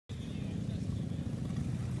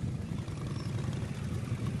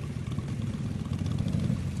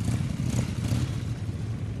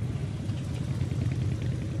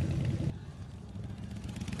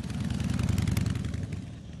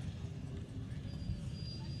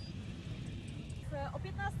O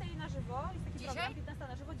 15 na żywo, jest taki program 15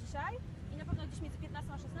 na żywo dzisiaj i na pewno gdzieś między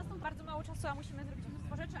 15 a 16, bardzo mało czasu, a musimy zrobić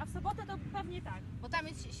mnóstwo rzeczy, a w sobotę to pewnie tak. Bo tam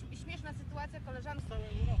jest śmieszna sytuacja, koleżanka.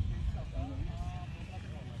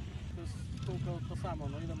 To jest kółko to samo,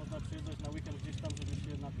 no ile można przyjeżdżać na weekend gdzieś tam, żeby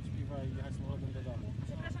się napić piwa i jechać samochodem do domu.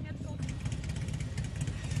 Przepraszam, ja tylko...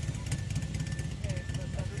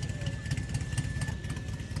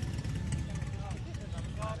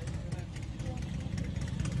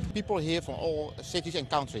 People here from all cities and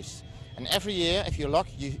countries. And every year, if you're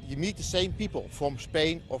lucky, you meet the same people from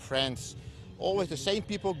Spain or France. Always the same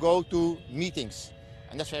people go to meetings.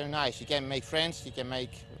 And that's very nice. You can make friends, you can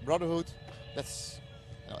make brotherhood. That's,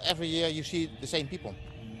 every year you see the same people.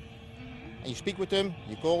 And you speak with them,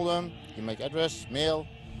 you call them, you make address, mail.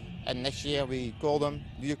 And next year we call them,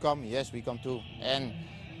 do you come? Yes, we come too. And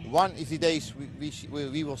one of the days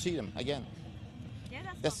we will see them again. Yeah,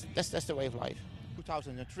 That's the way of life.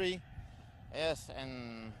 2003, yes,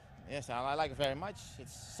 and yes, I like it very much.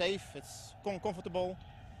 It's safe, it's comfortable.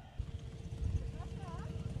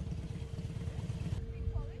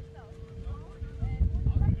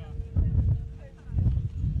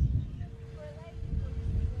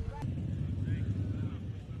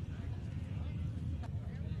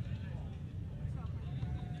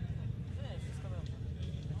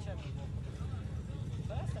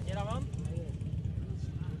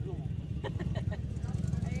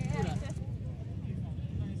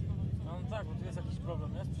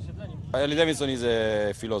 Harley Davidson is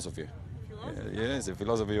a philosophy. It's a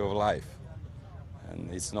philosophy of life,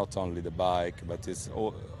 and it's not only the bike, but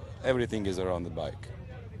everything is around the bike.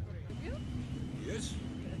 Yes.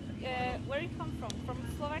 Where you come from? From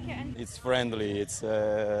Slovakia and... It's friendly. It's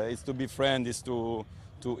to be friends. It's to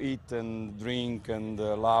eat and drink and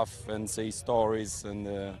laugh and say stories,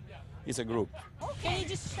 and it's a group. Can you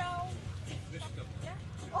just show? Yeah.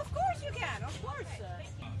 Of course you can. Of course.